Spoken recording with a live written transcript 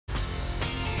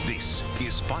This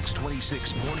is Fox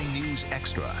 26 Morning News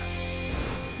Extra.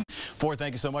 Ford,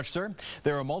 thank you so much, sir.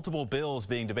 There are multiple bills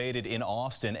being debated in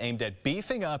Austin aimed at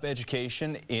beefing up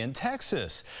education in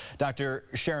Texas. Dr.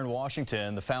 Sharon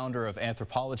Washington, the founder of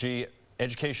Anthropology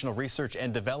Educational Research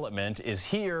and Development, is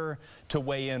here to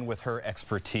weigh in with her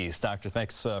expertise. Doctor,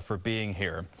 thanks for being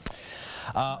here.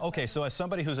 Okay, so as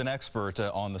somebody who's an expert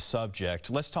on the subject,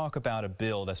 let's talk about a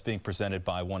bill that's being presented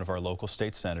by one of our local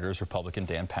state senators, Republican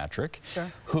Dan Patrick,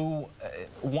 who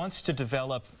wants to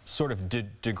develop sort of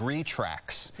degree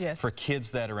tracks for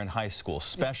kids that are in high school,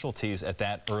 specialties at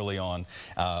that early on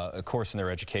course in their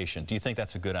education. Do you think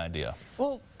that's a good idea?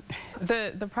 Well,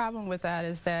 the problem with that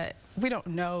is that we don't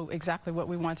know exactly what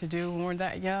we want to do when we're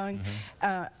that young.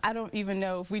 I don't even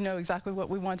know if we know exactly what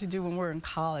we want to do when we're in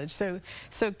college. So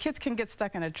kids can get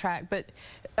stuck in a track, but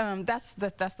that's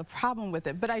the problem with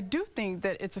it. But I do think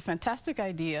that it's a fantastic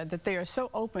idea that they are so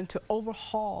open to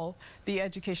overhaul the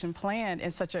education plan in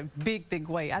such a big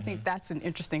way. I think that's an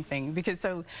interesting thing, because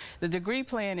so the degree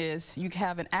plan is you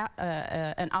have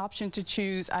an option to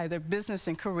choose either business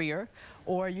and career,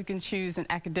 or you can choose an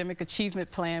academic achievement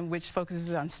plan which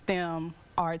focuses on STEM,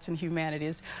 arts and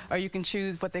humanities, or you can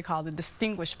choose what they call the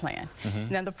distinguished plan.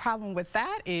 Now the problem with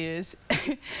that is,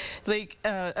 like,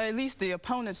 at least the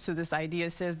opponents to this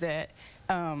idea says that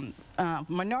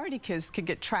minority kids could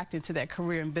get tracked into that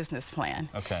career and business plan.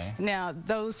 Now,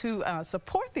 those who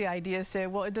support the idea say,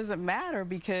 well, it doesn't matter,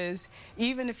 because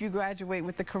even if you graduate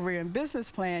with the career and business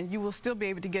plan, you will still be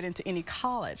able to get into any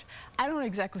college. I don't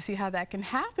exactly see how that can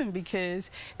happen,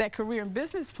 because that career and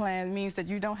business plan means that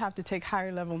you don't have to take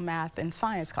higher level math and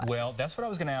science classes. Well, that's what I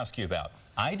was going to ask you about.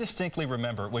 I distinctly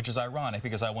remember, which is ironic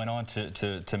because I went on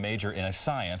to major in a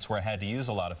science where I had to use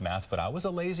a lot of math, but I was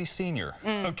a lazy senior,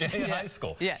 in high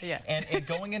school. And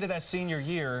going into that senior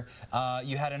year,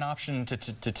 you had an option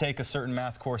to take a certain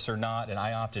math course or not, and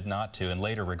I opted not to and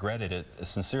later regretted it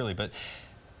sincerely. But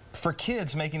for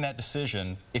kids making that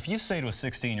decision, if you say to a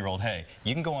 16-year-old, hey,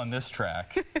 you can go on this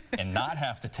track and not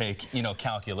have to take,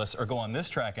 calculus, or go on this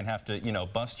track and have to,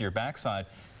 bust your backside,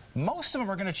 most of them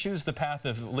are going to choose the path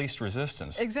of least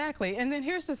resistance. Exactly. And then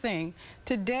here's the thing.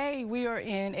 Today we are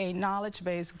in a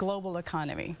knowledge-based global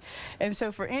economy. And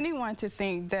so for anyone to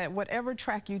think that whatever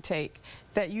track you take,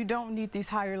 that you don't need these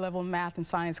higher level math and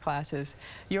science classes,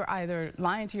 you're either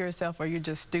lying to yourself or you're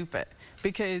just stupid.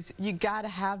 Because you got to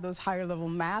have those higher level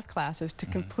math classes to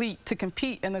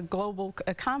compete in the global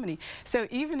economy. So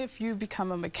even if you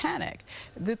become a mechanic,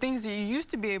 the things that you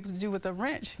used to be able to do with a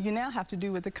wrench, you now have to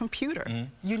do with a computer.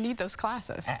 You need those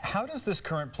classes. How does this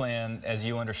current plan, as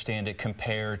you understand it,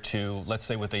 compare to, let's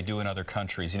say, what they do in other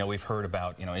countries? We've heard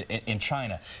about, in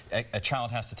China, a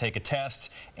child has to take a test,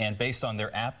 and based on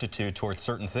their aptitude towards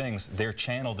certain things, they're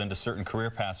channeled into certain career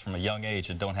paths from a young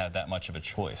age and don't have that much of a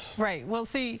choice. Right. Well,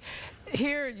 see,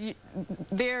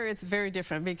 there it's very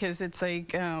different, because it's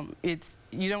like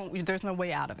there's no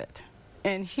way out of it.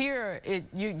 And here,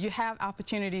 you have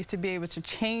opportunities to be able to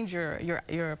change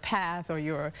your path or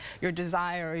your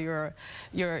desire or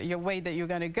your way that you're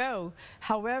going to go.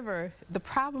 However, the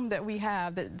problem that we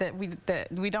have that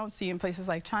we don't see in places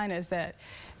like China is that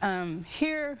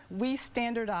here we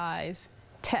standardize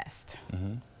tests.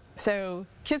 So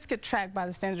kids get tracked by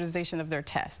the standardization of their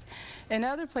tests. In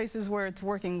other places where it's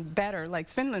working better, like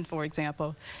Finland, for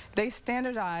example, they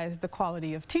standardize the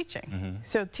quality of teaching.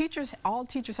 So all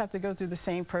teachers have to go through the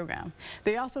same program.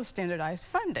 They also standardize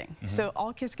funding. So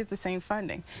all kids get the same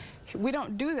funding. We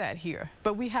don't do that here,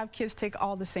 but we have kids take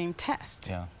all the same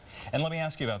tests. And let me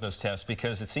ask you about those tests,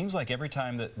 because it seems like every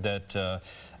time that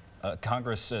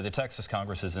Congress, the Texas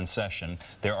Congress is in session,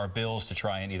 there are bills to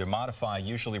try and either modify,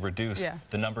 usually reduce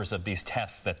the numbers of these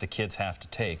tests that the kids have to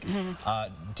take.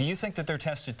 Do you think that they're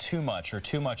tested too much, or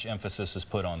too much emphasis is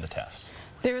put on the tests?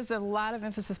 There's a lot of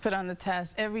emphasis put on the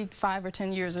test. Every 5 or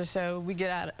 10 years or so,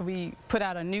 we put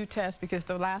out a new test because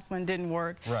the last one didn't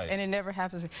work, and it never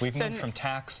happens. We've moved from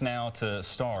TAKS now to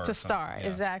STAR. To STAR,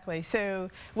 exactly.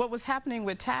 So what was happening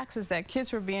with TAKS is that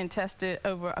kids were being tested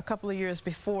over a couple of years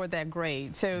before that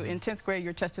grade. So in 10th grade,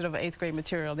 you're tested over 8th grade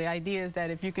material. The idea is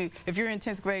that if you're in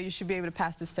 10th grade, you should be able to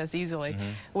pass this test easily.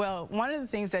 Well, one of the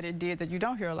things that it did that you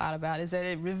don't hear a lot about is that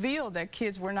it revealed that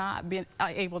kids were not being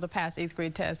able to pass 8th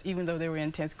grade tests even though they were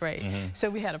in 10th grade. So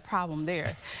we had a problem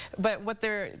there. But what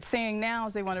they're saying now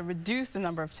is they want to reduce the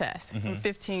number of tests from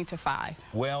 15 to 5.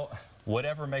 Well,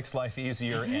 whatever makes life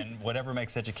easier and whatever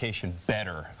makes education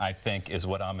better, I think, is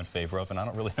what I'm in favor of. And I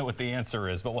don't really know what the answer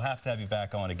is, but we'll have to have you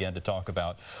back on again to talk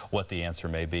about what the answer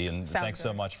may be. And thanks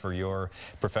so much for your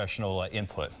professional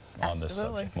input on this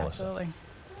subject, Melissa.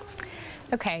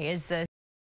 Okay, is the